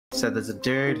So there's a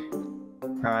dude,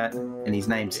 right, and his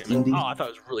name's Indy. Oh, I thought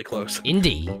it was really close.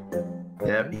 Indy?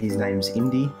 Yep, his name's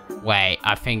Indy. Wait,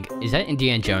 I think... Is that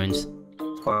Indiana Jones?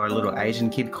 Or a little Asian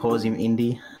kid calls him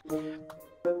Indy.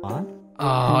 What?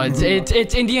 Oh,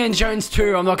 it's Indiana Jones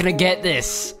 2. I'm not gonna get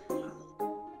this.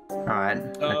 Alright,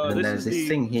 and there's this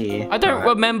thing here. I don't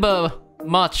remember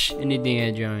much in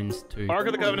Indiana Jones 2. Ark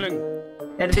of the Covenant.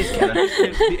 It is canon.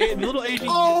 The little Asian.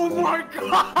 Oh my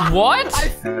god! What? I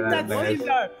seen that scene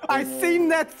though! I seen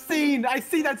that scene! I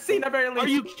see that scene at very least! Are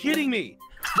you kidding me?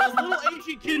 The little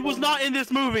Asian kid was not in this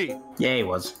movie. Yeah, he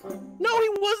was. No, he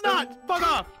was not. Fuck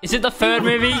off. Is it the third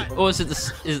movie or is it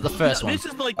the first one? This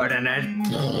is like. I don't know.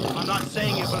 I'm not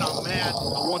saying it, but I'm mad.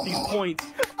 I want these points.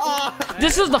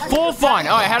 This is the fourth one.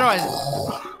 Alright, how do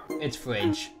I... It's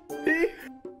fridge.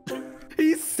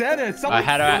 He said it! Someone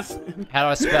How do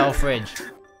I spell fridge?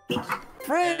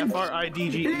 Fridge!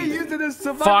 F-R-I-D-G-E. He used it as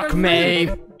survivor. Fuck me.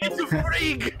 It's a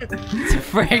freak. It's a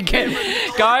freak.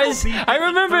 Guys, I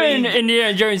remember in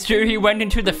Indiana Jones 2, he went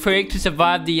into the frig to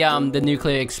survive the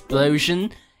nuclear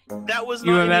explosion. That was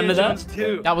You not remember Indiana that?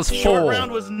 Jones 2. That was 4. Short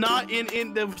Round was not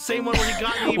in the same one where he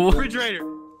got in the refrigerator.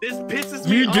 This pisses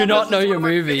me You off. do not This know is your one of my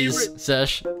movies, favorite-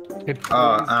 Sesh.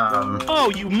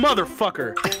 Oh, you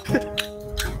motherfucker.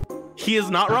 He is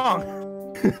not wrong.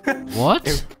 What?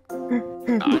 It's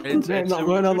a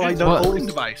What?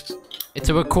 device. It's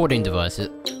a recording device.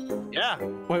 Yeah.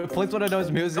 Wait, plays one of those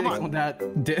music Come on. on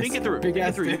that disc. Think it through. Big Think it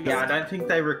ass through. disc. Yeah, I don't think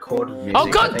they recorded music. Oh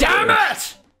god damn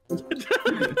it!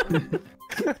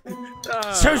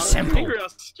 So simple.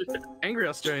 Angry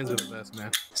Australians are the best,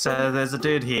 man. So there's a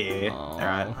dude here, Oh.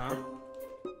 alright?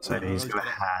 So he's got a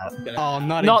hat, Oh,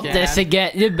 not again. This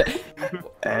again.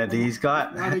 and he's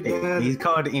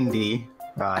called Indy,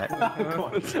 right?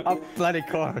 I'm bloody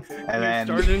caught. And then,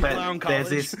 started in but clown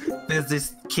there's college.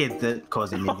 this kid that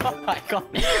calls him Indy, Oh my god.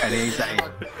 and he's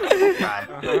Asian, right?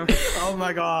 Oh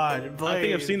my god. I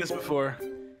think I've seen this before.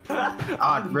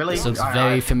 Oh, really? This looks Alright,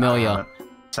 very familiar.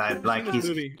 So like This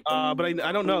movie. But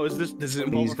I don't know. Is this? Does it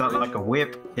involve? he's got like a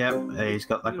whip. Yep, he's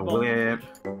got like a whip.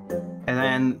 And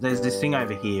then there's this thing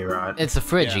over here, right? It's the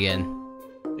fridge Yeah. again.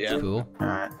 Yeah. It's cool.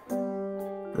 Alright.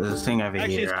 There's this thing over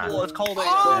Actually, here, it's right? cool. It's called a.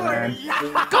 And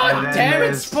then, God And then damn it,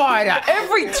 there's- Spyder!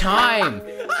 Every time!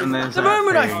 and there's The that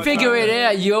moment I thing. figure it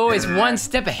out, you're always one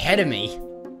step ahead of me.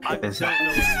 There's I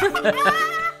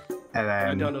and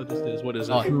then don't know what this is. What is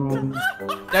it? Oh.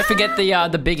 Don't forget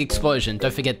the big explosion.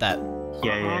 Don't forget that.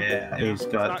 yeah, he's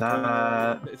got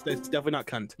that. It's definitely not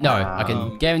cunt. No, I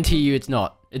can guarantee you it's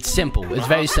not. It's simple. It's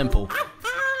very simple.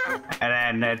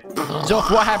 And then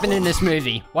Zork, what happened in this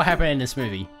movie? What happened in this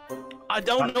movie? I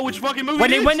don't know which fucking movie.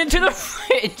 When it he is. went into the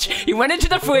fridge! He went into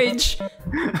the fridge!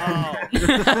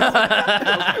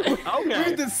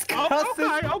 Okay. Disgusting.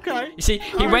 Okay. You see,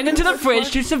 he went into the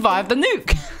fridge to survive the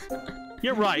nuke.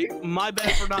 You're right. My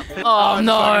bad for not. Oh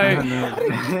no!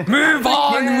 no. Move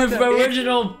on with the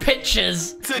original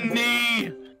pictures. It's a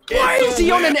knee. Why It's is a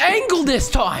he on an whip. angle this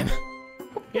time?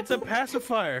 It's a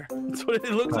pacifier. That's what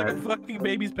it looks like. A fucking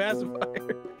baby's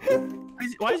pacifier.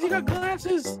 Why has he got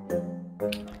glasses?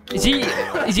 Is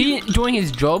he doing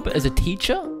his job as a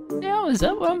teacher? Yeah, is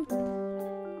that one?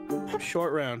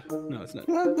 Short round. No, it's not.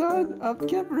 I'm done. I'm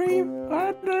getting real.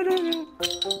 But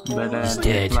He's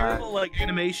dead. Terrible, like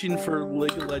animation for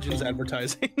League of Legends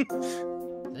advertising.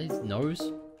 His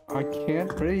nose. I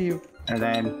can't breathe. And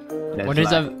then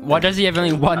Why does he have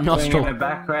only one thing in the nostril?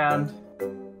 background.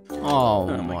 Oh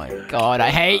my god, I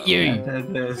hate you. And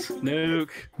then there's Nuke.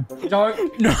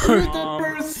 Don't no.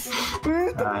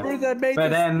 Where's that made but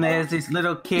this? then there's this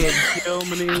little kid. So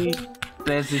many.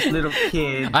 There's this little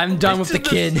kid. I'm done with the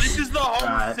kid. This is the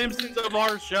Homer Right. Simpsons of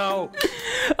our show.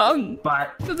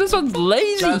 But This one's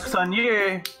lazy. joke's on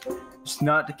you. It's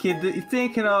not the kid that you're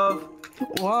thinking of.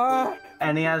 What?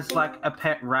 And he has like a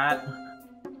pet rat.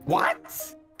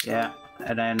 What? Yeah.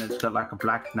 And then it's got like a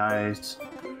black nose.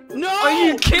 No! Are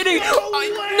you kidding?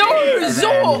 No,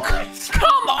 Zork!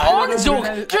 Come on,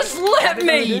 Zork! Just let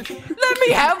me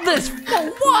have this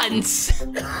for once!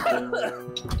 Are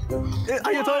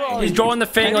you talking He's drawing the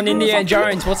thing on Indiana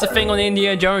Jones. What's the thing on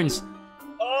Indiana Jones?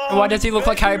 Why does he look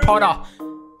like Harry Potter?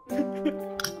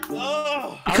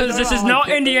 Because this is not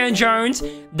Indiana Jones.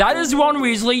 That is Ron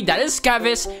Weasley. That is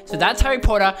Scavis. So that's Harry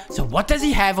Potter. So what does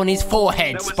he have on his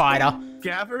forehead, Spyder?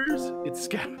 Scavers? It's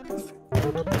Scavers.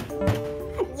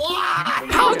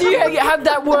 How do you have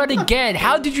that word again?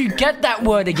 How did you get that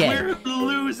word again? We're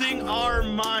losing our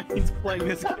minds playing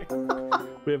this game.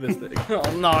 We have this thing. Oh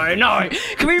no, no.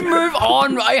 Can we move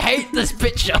on? I hate this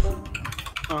picture.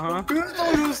 Uh-huh.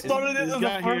 Who started it This in the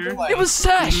guy first here. place? It was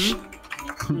Sash.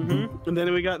 And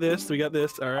then we got this. We got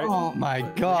this. All right. Oh my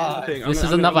god. This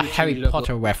is another Harry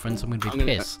Potter reference. I'm gonna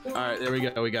be pissed. All right, there we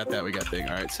go. We got that. We got thing.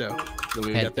 All right, so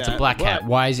we got that. It's a black hat.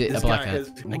 Why is it a black hat?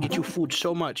 I get you food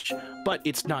so much, but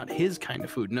it's not his kind of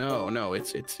food. No,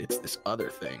 it's this other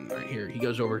thing right here. He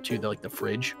goes over to the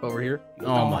fridge over here.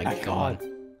 Oh my god.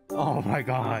 Oh my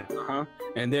god.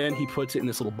 And then he puts it in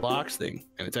this little box thing,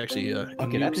 and it's actually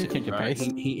okay. That's your right?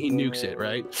 face. He nukes it,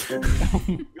 right?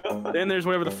 Then there's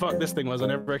whatever the fuck this thing was. I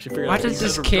never actually figured out. Why does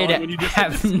this kid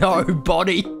have no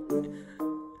body?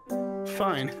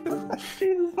 Fine.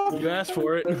 You asked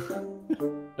for it.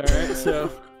 All right, so.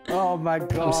 Oh my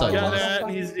god. I'm so He's got lost. that.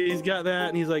 He's got that,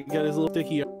 and he's like got his little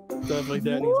sticky stuff like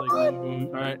that. And he's like, all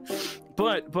right.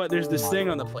 But there's this thing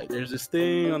on the plate. There's this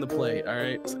thing on the plate. All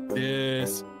right, it's like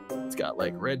this. It's got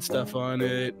like red stuff on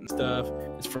it and stuff.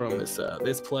 It's from this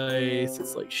place.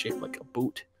 It's like shaped like a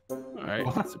boot. All right,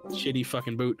 it's a shitty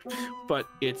fucking boot, but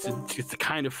it's the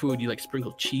kind of food you like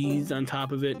sprinkle cheese on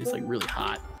top of it. And it's like really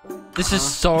hot. This is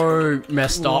so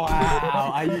messed up.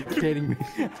 Wow, are you kidding me?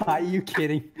 Are you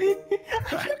kidding me?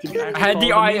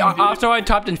 After I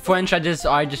typed in French, I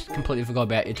just completely forgot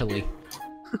about Italy.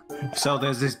 So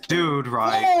there's this dude,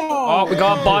 right? Oh, we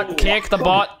got a bot. Kick the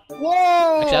bot.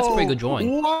 Whoa! Actually, that's a pretty good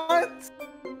drawing. What?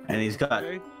 And he's got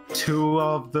 2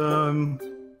 of them.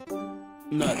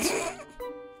 Nuts.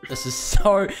 This is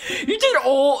so. You did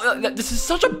all. This is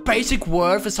such a basic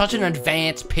word for such an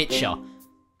advanced picture.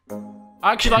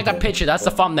 I actually like that picture. That's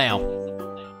the thumbnail.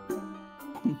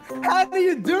 How do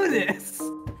you do this?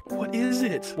 What is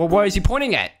it? Well, where is he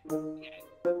pointing at?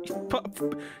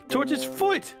 Towards his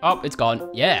foot. Oh, it's gone.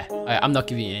 Yeah. I'm not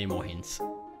giving you any more hints.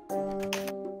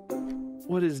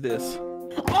 What is this?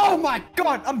 Oh my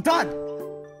god, I'm done.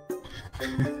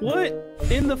 What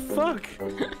in the fuck?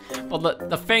 Well,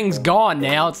 the thing's gone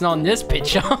now. It's not in this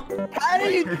picture. How do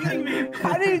you do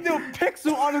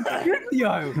pixel art on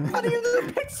skribblio? How do you do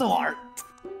pixel art?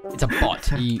 It's a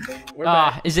bot. We're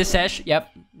back. Is this Sesh? Yep.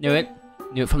 Knew it.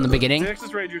 Knew it from the beginning.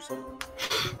 Texas Rangers.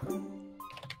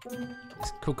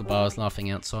 This kookaburra is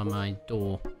laughing outside my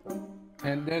door.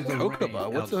 And there's a Kookaburra?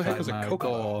 What the heck is a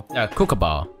kookaburra? No,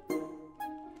 kookaburra.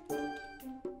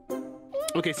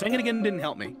 Okay, saying it again didn't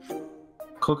help me.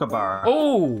 Kookaburra.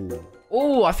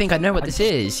 Oh, I think I know what this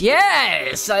is.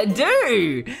 Yes, I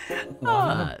do.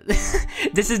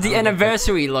 This is the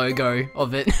anniversary logo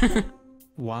of it.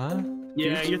 What?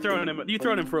 Yeah, you're throwing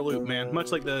him for a loop, man.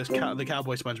 Much like the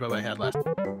cowboy SpongeBob I had last.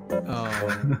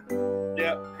 Oh.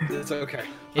 Yeah, it's okay.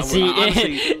 It's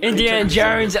the Indiana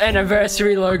Jones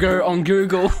anniversary logo on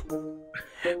Google.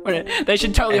 They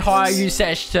should totally hire you,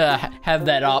 Sesh, to have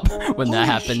that up when that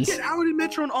happens. Shit, how did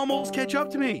Metron almost catch up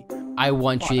to me? I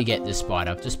want you to get this,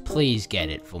 Spyder. Just please get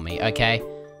it for me, okay?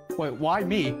 Wait, why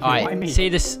me? Alright, Why me? see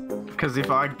this? Because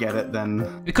if I get it,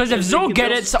 then... Because if Zork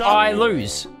get it, I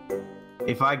lose.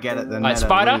 If I get it, then... Alright,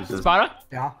 Spyder?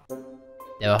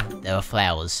 Yeah? There were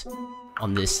flowers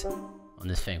on this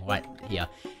thing right here.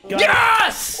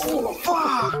 Yes! Oh,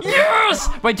 fuck! Yes!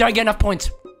 Wait, did I get enough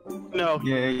points? No.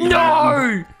 Yeah,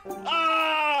 No!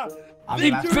 Ah!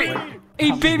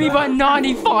 He beat me by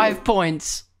 95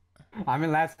 points. I'm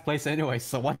in last place anyway,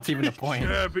 so what's even the point?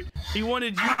 Yeah, but he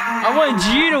wanted you. I wanted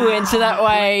you to win, so that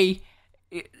way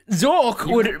Zork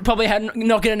would probably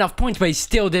not get enough points, but he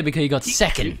still did because he got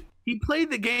second. He played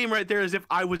the game right there as if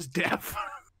I was deaf.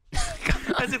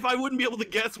 As if I wouldn't be able to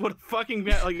guess what a fucking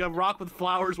like a rock with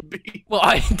flowers would be. Well,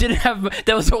 I didn't have.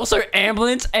 There was also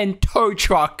ambulance and tow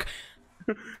truck.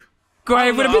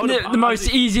 Great, would have been the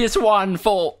most easiest one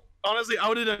for. Honestly, I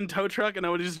would have done tow truck, and I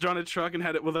would have just drawn a truck and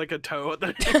had it with like a toe at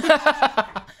the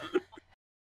end.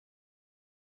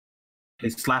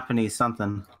 He's slapping his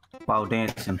something while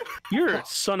dancing. You're a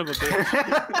son of a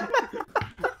bitch.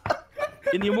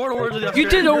 In the immortal words of the You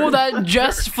did all that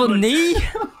just for me?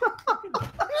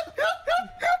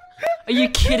 Are you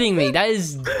kidding me? That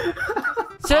is.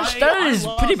 That is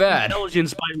pretty bad.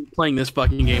 Intelligence by playing this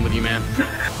fucking game with you, man.